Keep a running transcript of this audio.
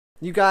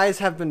You guys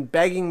have been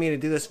begging me to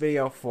do this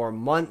video for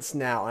months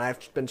now, and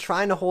I've been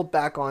trying to hold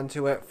back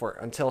onto it for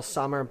until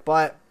summer,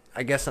 but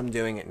I guess I'm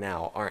doing it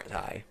now, aren't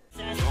I?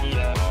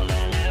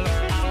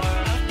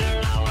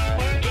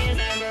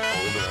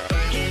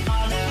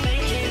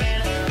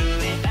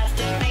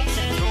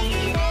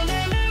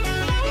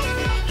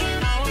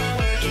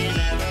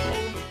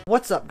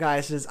 What's up,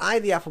 guys? It is I,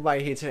 the Apple Buyer,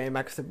 here today. I'm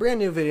back with a brand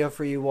new video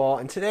for you all,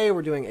 and today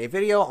we're doing a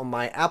video on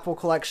my Apple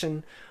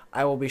collection.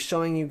 I will be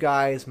showing you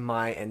guys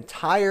my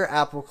entire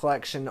Apple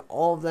collection.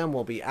 All of them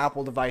will be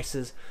Apple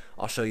devices.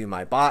 I'll show you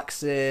my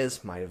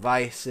boxes, my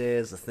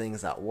devices, the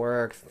things that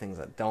work, the things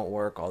that don't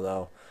work,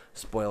 although,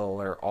 spoiler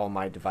alert, all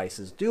my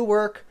devices do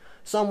work.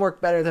 Some work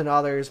better than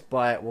others,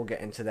 but we'll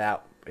get into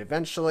that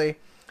eventually.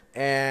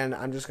 And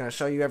I'm just going to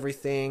show you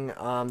everything.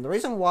 The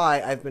reason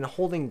why I've been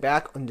holding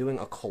back on doing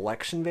a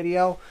collection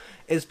video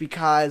is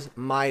because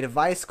my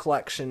device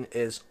collection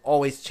is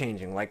always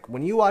changing. Like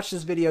when you watch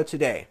this video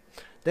today,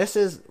 this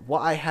is what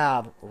I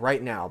have right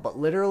now, but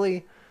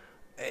literally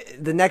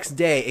the next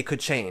day it could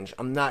change.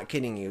 I'm not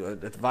kidding you.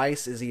 The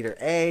device is either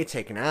A,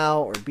 taken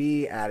out, or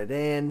B, added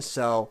in.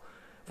 So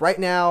right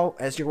now,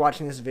 as you're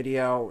watching this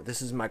video,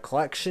 this is my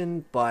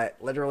collection, but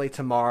literally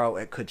tomorrow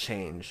it could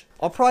change.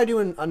 I'll probably do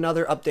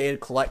another updated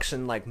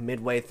collection like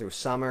midway through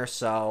summer,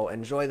 so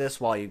enjoy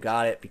this while you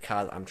got it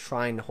because I'm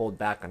trying to hold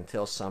back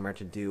until summer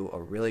to do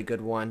a really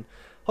good one.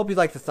 Hope you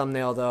liked the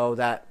thumbnail though.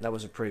 That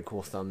was a pretty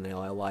cool thumbnail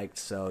I liked,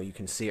 so you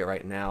can see it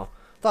right now.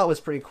 Thought it was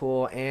pretty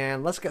cool,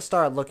 and let's get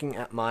started looking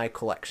at my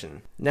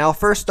collection. Now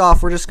first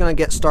off, we're just going to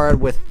get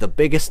started with the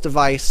biggest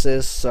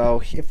devices.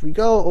 So if we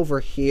go over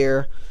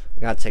here,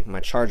 I gotta take my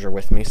charger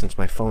with me since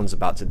my phone's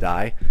about to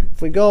die.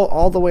 If we go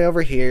all the way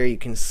over here, you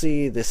can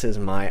see this is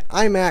my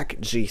iMac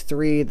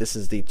G3. This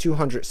is the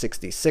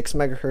 266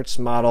 megahertz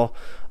model.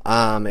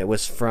 It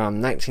was from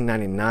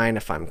 1999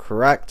 if I'm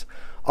correct.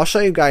 I'll show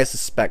you guys the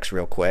specs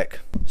real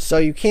quick. So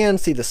you can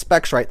see the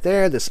specs right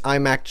there. This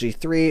iMac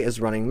G3 is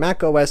running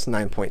macOS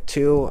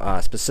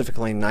 9.2,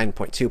 specifically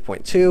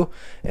 9.2.2.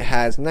 It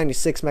has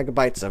 96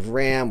 megabytes of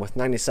RAM with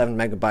 97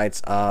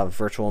 megabytes of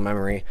virtual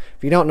memory.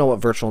 If you don't know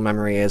what virtual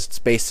memory is, it's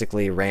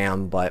basically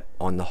RAM but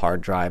on the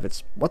hard drive.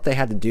 It's what they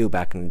had to do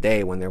back in the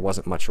day when there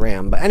wasn't much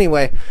RAM. But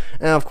anyway,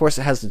 and of course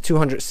it has the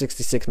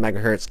 266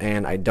 megahertz,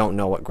 and I don't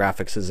know what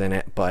graphics is in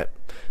it, but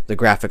the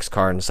graphics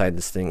card inside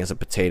this thing is a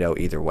potato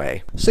either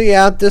way. So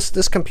yeah,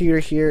 this computer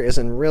here is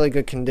in really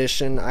good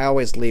condition. I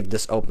always leave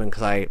this open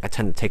because I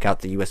tend to take out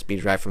the USB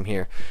drive from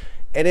here.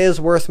 It is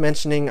worth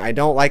mentioning, I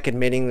don't like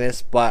admitting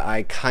this, but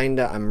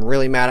I'm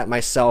really mad at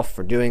myself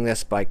for doing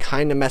this, but I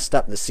kinda messed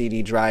up the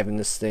CD drive in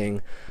this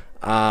thing.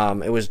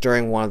 It was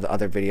during one of the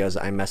other videos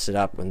that I messed it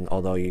up, and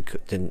although you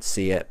didn't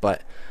see it,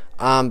 but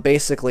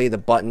basically the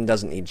button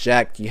doesn't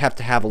eject. You have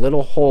to have a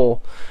little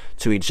hole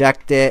to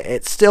eject it.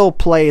 It still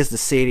plays the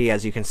CD,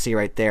 as you can see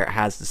right there. It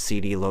has the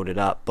CD loaded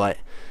up, but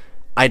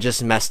I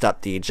just messed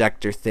up the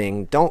ejector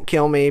thing. Don't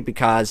kill me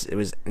because it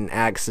was an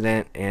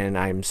accident and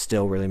I'm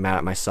still really mad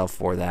at myself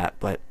for that,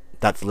 but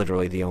that's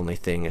literally the only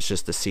thing. It's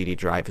just the CD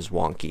drive is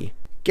wonky.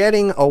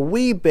 Getting a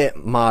wee bit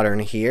modern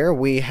here,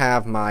 we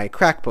have my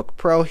MacBook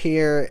Pro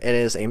here. It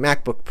is a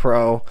MacBook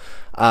Pro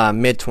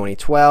mid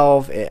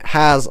 2012. It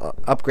has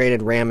upgraded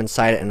RAM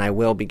inside it, and I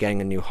will be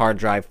getting a new hard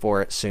drive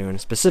for it soon,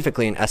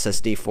 specifically an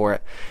SSD for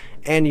it.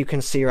 And you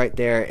can see right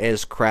there it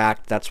is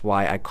cracked. That's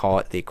why I call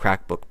it the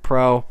MacBook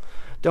Pro.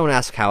 Don't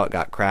ask how it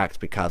got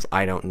cracked because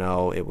I don't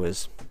know. It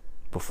was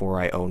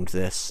before I owned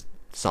this.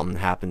 Something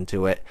happened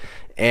to it,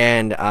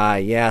 and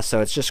yeah, so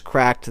it's just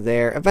cracked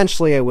there.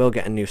 Eventually I will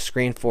get a new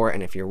screen for it,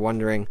 and if you're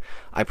wondering,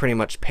 I pretty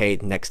much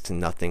paid next to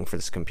nothing for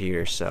this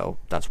computer, so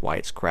that's why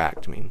it's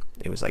cracked. I mean,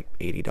 it was like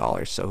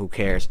 $80, so who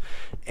cares.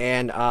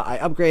 And I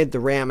upgraded the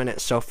RAM in it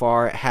so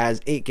far. It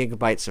has 8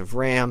 gigabytes of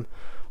RAM.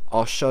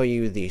 I'll show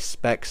you the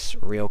specs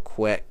real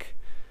quick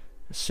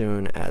as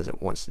soon as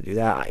it wants to do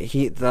that.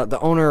 The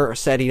owner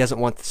said he doesn't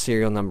want the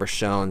serial number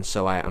shown,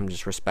 so I'm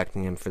just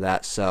respecting him for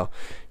that. So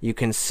you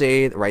can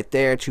see right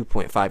there,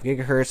 2.5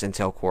 gigahertz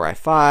Intel Core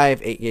i5,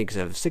 8 gigs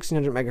of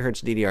 1600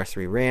 megahertz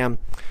DDR3 RAM,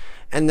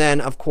 and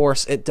then of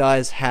course it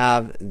does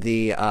have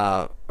the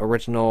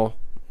original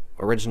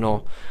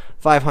 500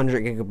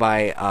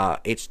 gigabyte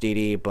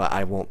HDD, but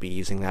I won't be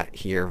using that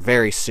here.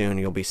 Very soon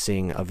you'll be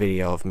seeing a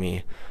video of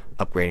me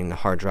upgrading the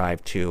hard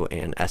drive to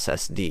an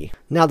SSD.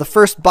 Now the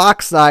first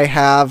box that I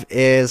have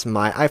is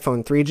my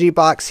iPhone 3G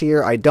box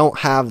here. I don't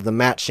have the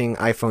matching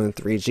iPhone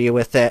 3G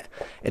with it.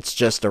 It's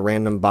just a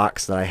random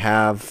box that I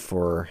have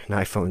for an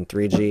iPhone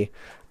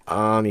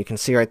 3G. You can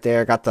see right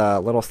there, got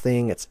the little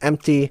thing. It's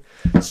empty.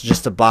 It's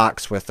just a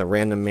box with a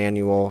random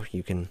manual.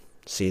 You can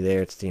see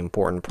there, it's the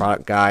important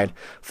product guide.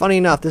 Funny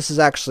enough, this is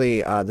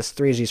actually this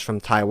 3G is from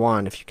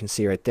Taiwan. If you can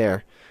see right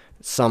there,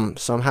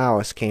 somehow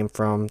it came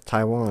from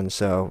Taiwan.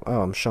 So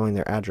I'm showing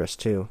their address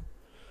too.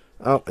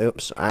 Oh,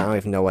 oops, I don't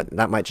even know what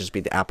that might just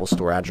be, the Apple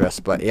Store address,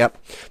 but yep.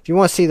 If you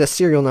want to see the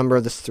serial number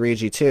of this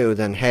 3G too,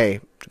 then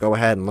hey, go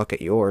ahead and look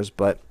at yours.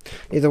 But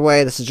either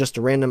way, this is just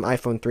a random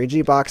iPhone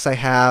 3G box I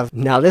have.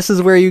 Now this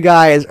is where you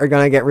guys are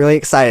going to get really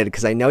excited,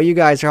 because I know you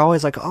guys are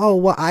always like, oh,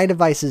 what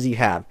iDevices you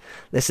have.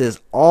 This is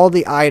all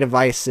the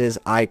iDevices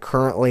I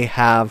currently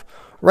have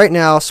right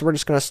now. So we're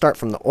just going to start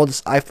from the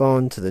oldest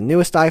iPhone to the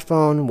newest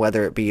iPhone,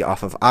 whether it be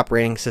off of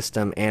operating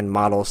system and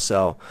model.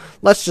 So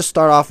let's just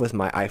start off with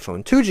my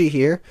iPhone 2G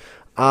here.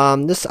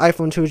 This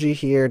iPhone 2G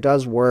here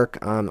does work.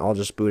 I'll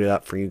just boot it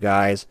up for you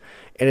guys.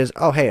 It is,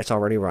 oh hey, it's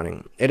already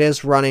running. It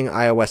is running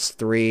iOS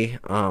 3,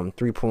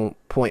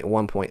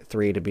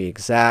 3.1.3 to be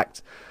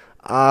exact.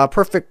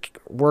 Perfect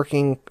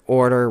working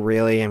order,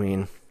 really. I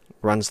mean,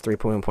 runs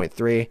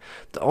 3.1.3.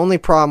 The only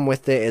problem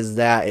with it is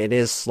that it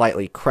is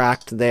slightly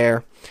cracked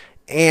there,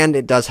 and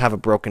it does have a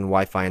broken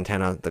Wi-Fi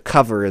antenna. The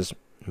cover is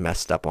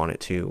messed up on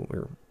it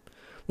too.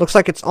 Looks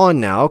like it's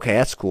on now. Okay,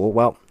 that's cool.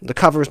 Well, the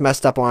cover is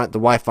messed up on it. The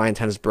Wi-Fi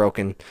antenna is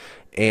broken,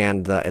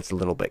 and it's a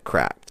little bit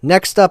cracked.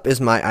 Next up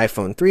is my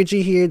iPhone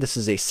 3G here. This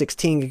is a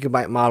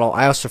 16GB model.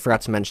 I also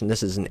forgot to mention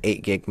this is an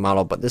 8GB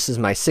model, but this is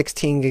my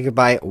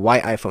 16GB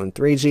white iPhone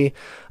 3G.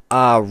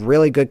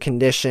 Really good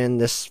condition.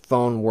 This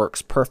phone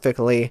works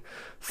perfectly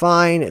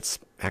fine. It's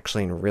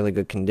actually in really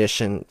good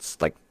condition. It's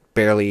like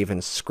barely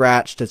even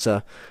scratched. It's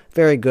a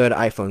very good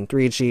iPhone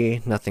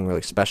 3G. Nothing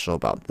really special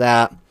about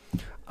that.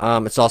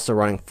 It's also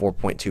running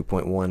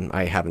 4.2.1.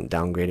 I haven't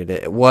downgraded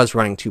it. It was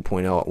running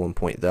 2.0 at one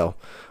point though.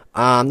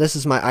 This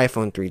is my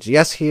iPhone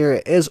 3GS here.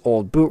 It is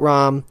old boot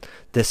ROM.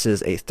 This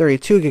is a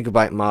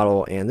 32GB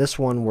model, and this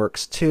one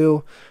works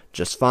too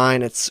just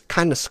fine. It's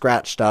kind of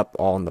scratched up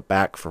all in the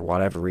back for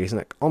whatever reason.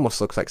 It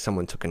almost looks like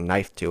someone took a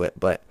knife to it,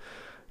 but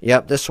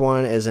yep, this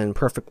one is in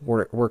perfect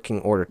working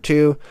order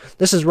too.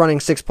 This is running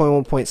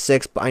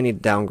 6.1.6, but I need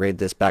to downgrade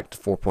this back to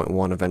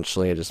 4.1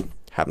 eventually. I just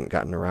haven't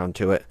gotten around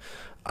to it.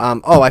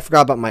 Oh, I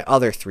forgot about my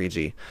other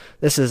 3G.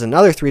 This is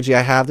another 3G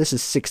I have. This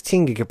is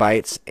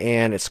 16GB,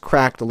 and it's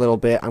cracked a little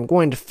bit. I'm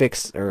going to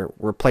fix or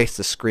replace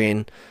the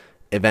screen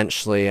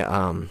eventually.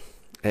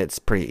 It's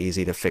pretty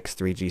easy to fix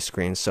 3G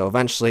screens, so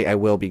eventually I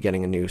will be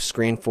getting a new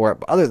screen for it.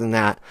 But other than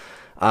that,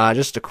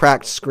 just a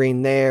cracked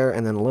screen there,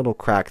 and then a little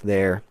crack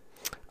there,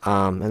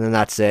 and then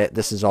that's it.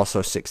 This is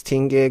also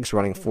 16 gigs,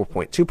 running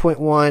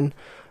 4.2.1.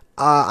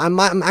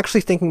 I'm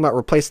actually thinking about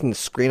replacing the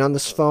screen on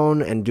this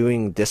phone and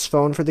doing this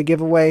phone for the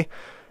giveaway.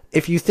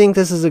 If you think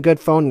this is a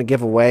good phone to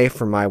give away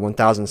for my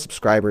 1,000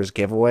 subscribers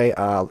giveaway,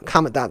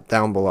 comment that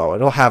down below.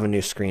 It'll have a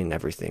new screen and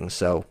everything,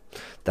 so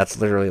that's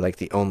literally like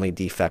the only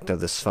defect of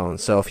this phone.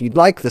 So if you'd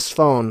like this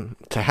phone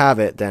to have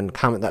it, then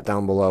comment that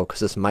down below, because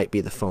this might be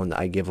the phone that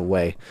I give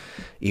away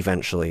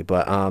eventually.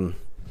 But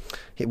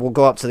we'll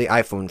go up to the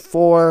iPhone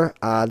 4.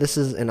 This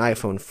is an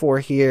iPhone 4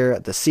 here,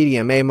 the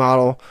CDMA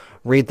model.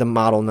 Read the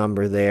model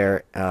number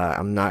there.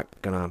 I'm not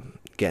gonna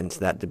get into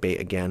that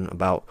debate again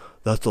about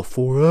that's a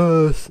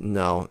 4S.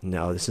 No,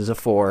 this is a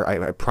 4.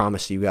 I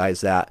promise you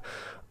guys that.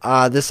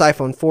 This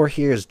iPhone 4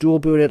 here is dual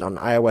booted on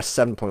iOS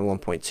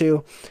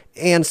 7.1.2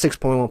 and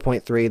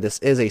 6.1.3. This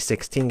is a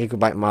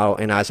 16GB model,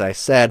 and as I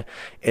said,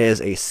 it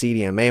is a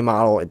CDMA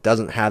model. It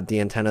doesn't have the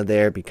antenna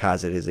there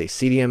because it is a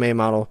CDMA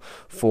model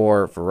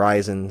for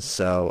Verizon.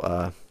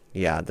 So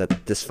yeah,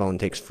 this phone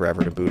takes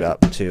forever to boot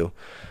up too.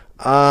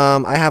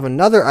 I have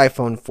another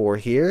iPhone 4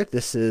 here.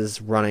 This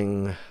is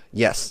running,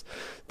 yes,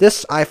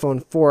 this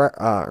iPhone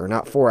 4, or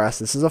not 4S,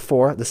 this is a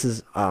 4. This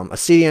is a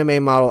CDMA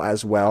model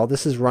as well.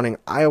 This is running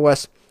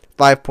iOS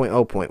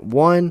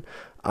 5.0.1.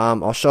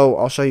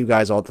 I'll show you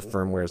guys all the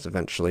firmwares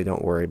eventually,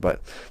 don't worry. But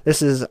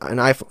this is an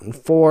iPhone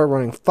 4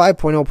 running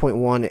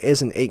 5.0.1. It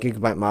is an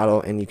 8GB model,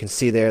 and you can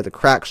see there the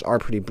cracks are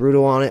pretty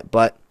brutal on it,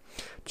 but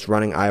it's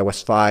running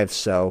iOS 5,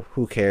 so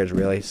who cares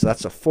really. So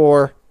that's a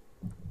 4.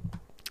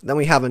 Then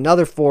we have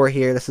another 4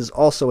 here. This is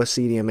also a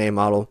CDMA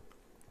model,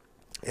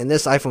 and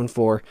this iPhone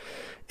 4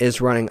 is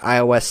running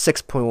iOS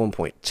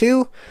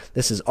 6.1.2.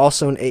 This is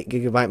also an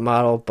 8GB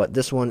model, but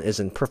this one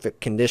is in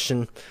perfect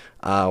condition.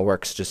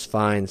 Works just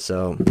fine.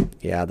 So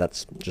yeah,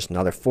 that's just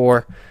another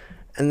 4.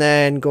 And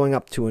then going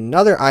up to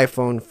another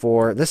iPhone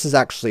 4. This is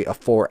actually a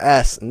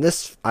 4S, and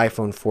this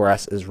iPhone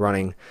 4S is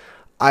running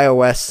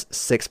iOS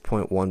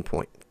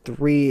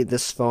 6.1.3.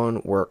 This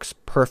phone works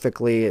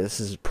perfectly. This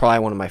is probably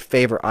one of my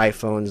favorite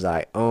iPhones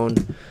I own.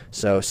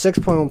 So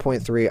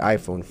 6.1.3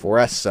 iPhone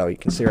 4S. So you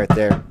can see right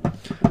there,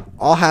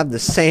 all have the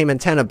same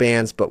antenna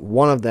bands, but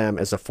one of them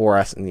is a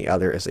 4S and the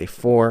other is a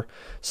 4.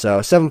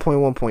 So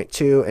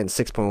 7.1.2 and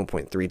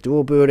 6.1.3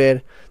 dual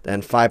booted,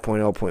 then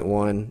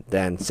 5.0.1,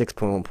 then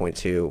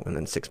 6.1.2, and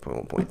then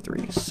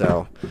 6.1.3.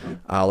 So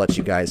I'll let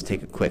you guys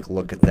take a quick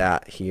look at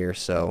that here.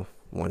 So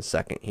 1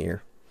 second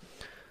here.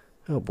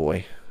 Oh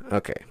boy.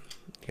 Okay.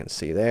 You can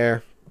see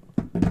there.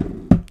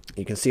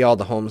 You can see all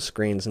the home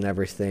screens and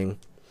everything.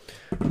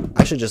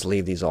 I should just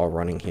leave these all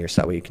running here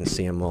so that way you can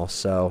see them all.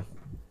 So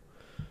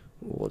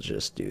we'll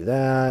just do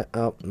that.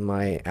 Oh,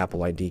 my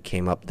Apple ID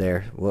came up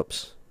there.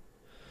 Whoops.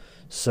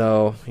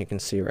 So you can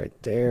see right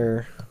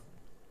there.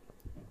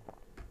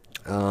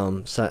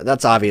 So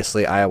that's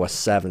obviously iOS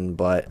 7,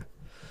 but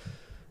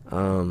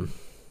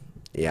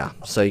yeah.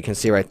 So you can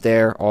see right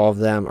there, all of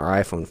them are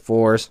iPhone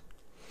 4s.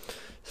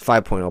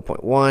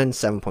 5.0.1,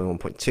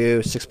 7.1.2,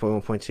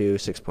 6.1.2,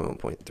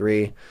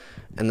 6.1.3,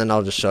 and then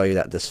I'll just show you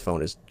that this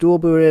phone is dual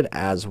booted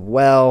as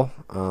well.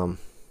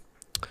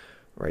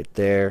 Right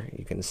there,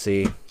 you can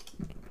see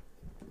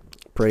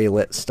pretty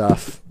lit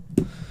stuff,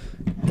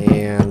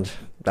 and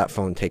that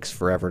phone takes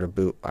forever to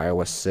boot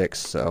iOS 6,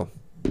 so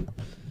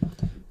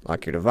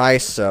lock your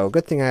device. So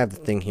good thing I have the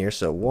thing here.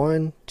 So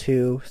 1,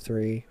 2,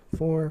 3,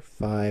 4,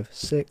 5,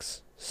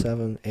 6,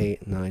 7,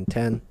 8, 9,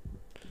 10.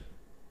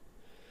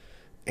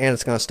 And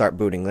it's going to start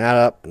booting that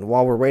up. And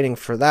while we're waiting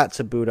for that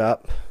to boot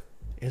up,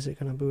 is it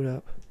going to boot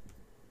up?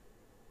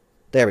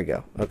 There we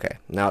go. Okay,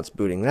 now it's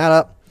booting that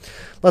up.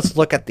 Let's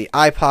look at the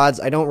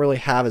iPods. I don't really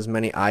have as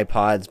many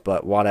iPods,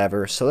 but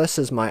whatever. So this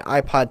is my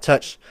iPod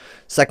Touch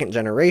 2nd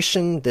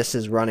generation. This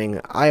is running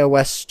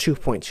iOS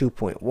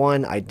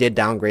 2.2.1. I did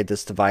downgrade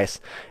this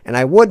device, and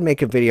I would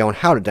make a video on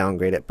how to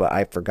downgrade it, but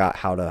I forgot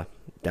how to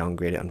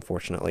downgrade it,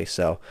 unfortunately.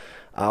 So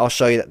I'll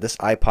show you that this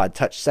iPod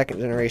Touch 2nd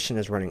generation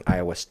is running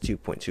iOS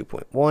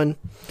 2.2.1.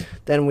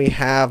 Then we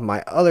have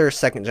my other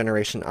 2nd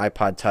generation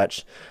iPod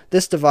Touch.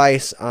 This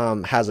device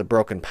has a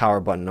broken power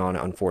button on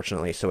it,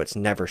 unfortunately, so it's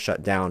never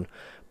shut down,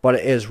 but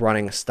it is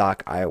running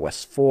stock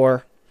iOS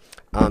 4.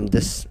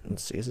 Let's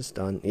see, is this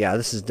done? Yeah,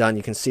 this is done.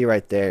 You can see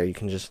right there, you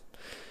can just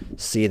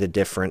see the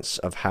difference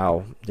of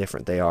how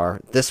different they are.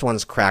 This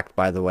one's cracked,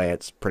 by the way.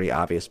 It's pretty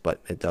obvious,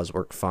 but it does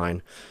work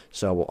fine.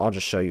 So I'll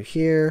just show you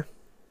here.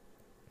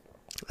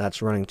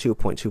 That's running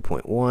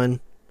 2.2.1.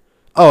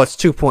 Oh, it's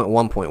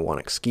 2.1.1,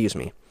 excuse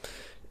me.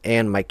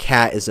 And my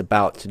cat is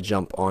about to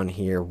jump on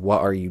here.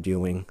 What are you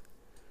doing?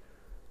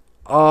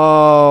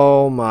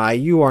 Oh my,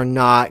 you are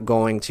not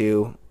going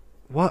to.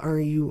 What are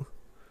you?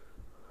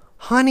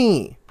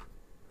 Honey!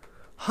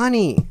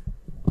 Honey!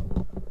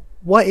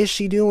 What is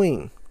she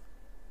doing?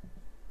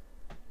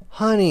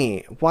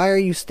 Honey, why are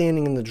you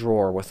standing in the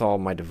drawer with all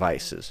my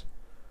devices?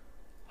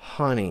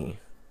 Honey.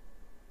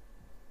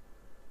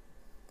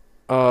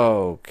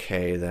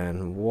 Okay,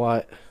 then.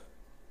 What?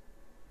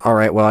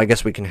 Alright, well, I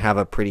guess we can have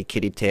a pretty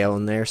kitty tail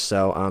in there.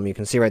 So, you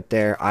can see right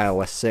there,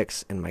 iOS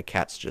 6, and my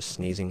cat's just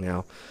sneezing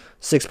now.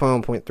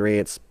 6.1.3,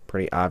 it's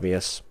pretty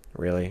obvious,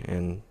 really.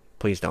 And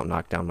please don't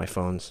knock down my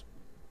phones.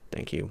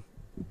 Thank you.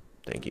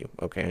 Thank you.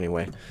 Okay,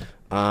 anyway.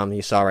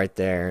 You saw right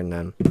there, and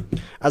then,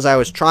 as I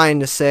was trying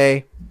to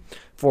say,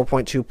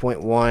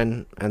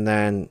 4.2.1, and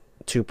then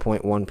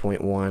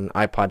 2.1.1,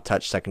 iPod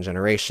Touch 2nd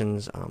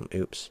generations.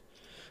 Oops.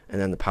 And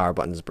then the power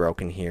button is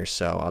broken here,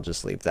 so I'll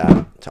just leave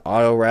that to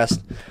auto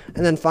rest.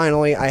 And then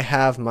finally, I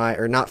have my,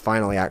 or not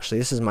finally actually,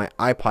 this is my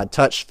iPod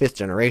Touch 5th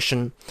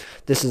generation.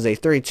 This is a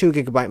 32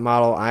 gigabyte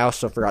model. I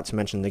also forgot to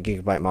mention the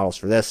gigabyte models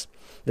for this.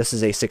 This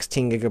is a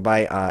 16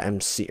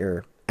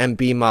 gigabyte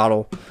MB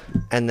model,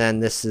 and then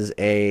this is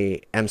a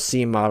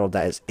MC model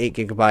that is 8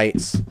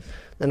 gigabytes.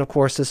 Then of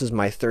course this is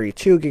my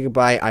 32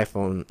 gigabyte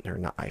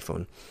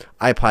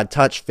iPod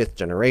Touch 5th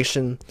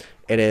generation.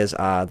 It is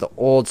the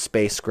old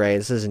space gray.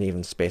 This isn't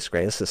even space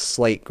gray. This is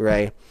slate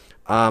gray.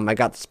 I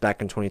got this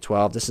back in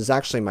 2012. This is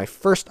actually my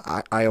first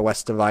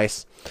iOS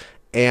device,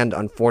 and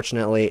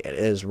unfortunately it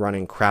is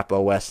running crap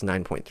OS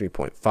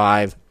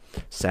 9.3.5.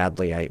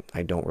 Sadly,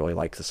 I don't really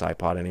like this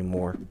iPod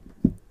anymore.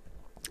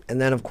 And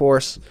then of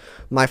course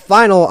my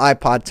final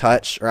iPod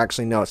Touch, or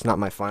actually no, it's not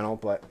my final,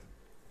 but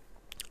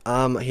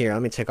here,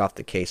 let me take off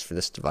the case for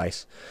this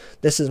device.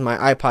 This is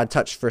my iPod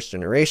Touch 1st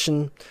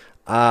generation.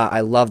 I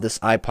love this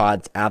iPod.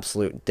 It's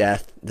absolute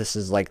death. This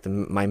is like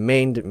my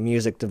main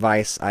music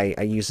device. I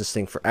use this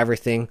thing for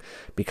everything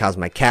because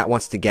my cat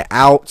wants to get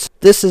out.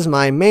 This is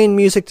my main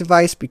music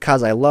device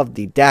because I love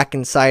the DAC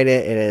inside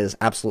it. It is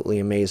absolutely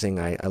amazing.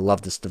 I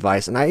love this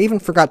device. And I even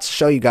forgot to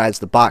show you guys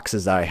the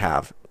boxes that I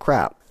have.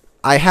 Crap.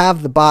 I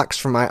have the box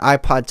for my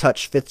iPod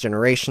Touch 5th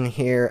generation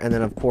here, and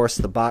then of course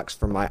the box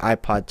for my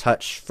iPod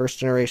Touch 1st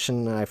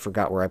generation. I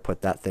forgot where I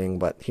put that thing,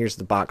 but here's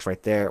the box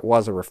right there. It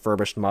was a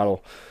refurbished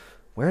model.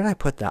 Where did I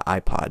put that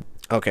iPod?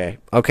 Okay,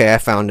 I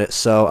found it.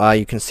 So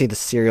you can see the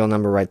serial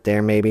number right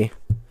there, maybe.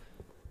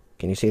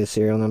 Can you see the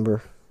serial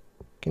number?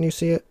 Can you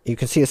see it? You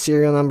can see the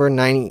serial number,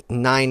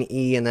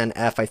 9E and then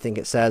F, I think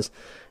it says.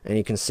 And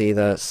you can see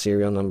the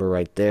serial number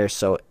right there.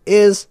 So it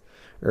is,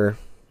 or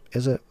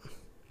is it?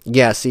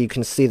 Yeah, so you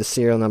can see the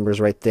serial numbers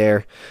right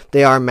there.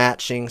 They are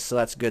matching, so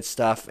that's good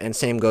stuff. And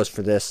same goes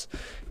for this.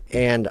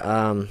 And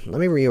let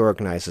me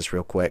reorganize this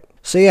real quick.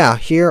 So yeah,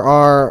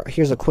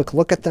 here's a quick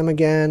look at them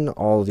again.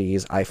 All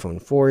these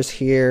iPhone 4s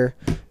here.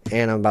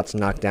 And I'm about to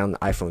knock down the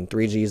iPhone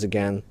 3Gs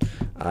again.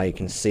 You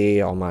can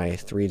see all my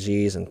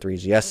 3Gs and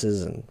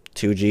 3GSs and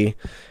 2G.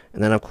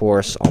 And then of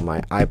course all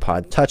my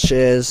iPod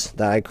Touches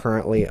that I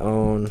currently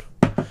own.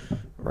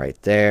 Right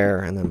there,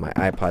 and then my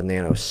iPod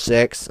Nano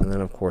 6, and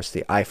then of course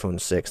the iPhone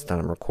 6 that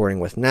I'm recording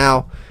with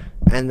now,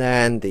 and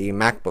then the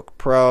MacBook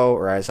Pro,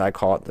 or as I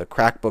call it, the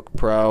Crackbook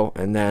Pro,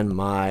 and then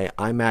my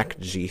iMac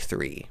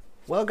G3.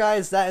 Well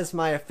guys, that is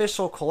my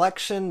official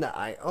collection that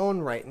I own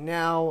right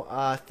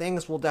now.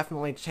 Things will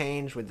definitely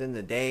change within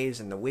the days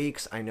and the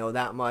weeks, I know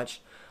that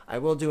much. I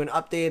will do an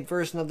updated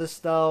version of this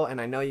though,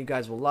 and I know you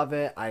guys will love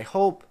it. I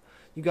hope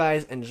you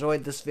guys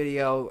enjoyed this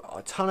video.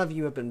 A ton of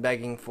you have been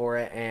begging for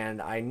it,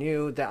 and I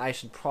knew that I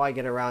should probably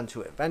get around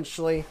to it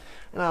eventually.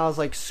 And I was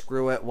like,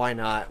 screw it, why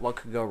not? What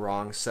could go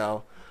wrong?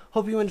 So,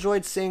 hope you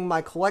enjoyed seeing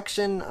my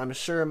collection. I'm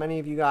sure many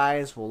of you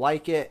guys will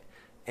like it.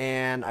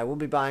 And I will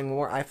be buying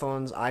more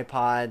iPhones,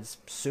 iPods,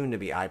 soon to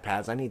be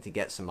iPads. I need to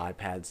get some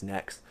iPads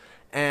next.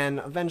 And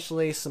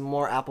eventually some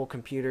more Apple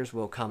computers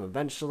will come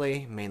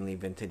eventually, mainly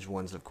vintage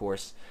ones of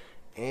course.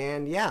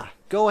 And yeah,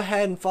 go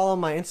ahead and follow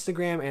my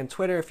Instagram and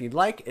Twitter if you'd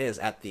like. It is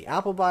at the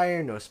Apple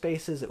Buyer, no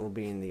spaces. It will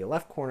be in the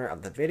left corner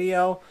of the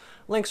video.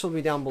 Links will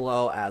be down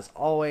below as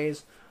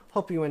always.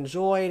 Hope you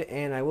enjoyed,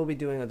 and I will be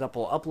doing a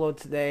double upload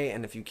today.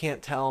 And if you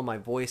can't tell, my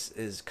voice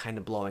is kind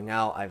of blowing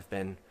out. I've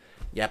been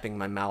yapping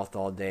my mouth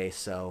all day,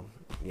 so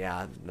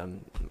yeah,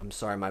 I'm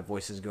sorry my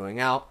voice is going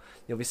out.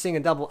 You'll be seeing a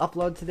double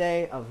upload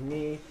today of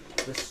me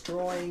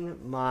destroying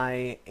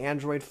my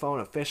Android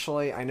phone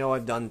officially. I know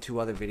I've done 2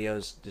 other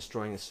videos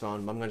destroying this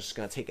phone, but I'm just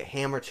going to take a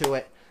hammer to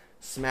it,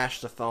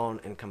 smash the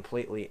phone, and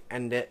completely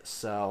end it.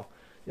 So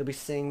you'll be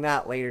seeing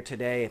that later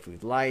today if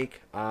you'd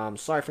like.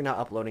 Sorry for not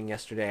uploading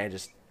yesterday. I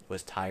just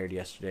was tired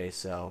yesterday,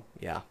 so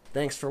yeah.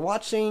 Thanks for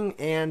watching,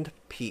 and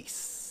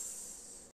peace.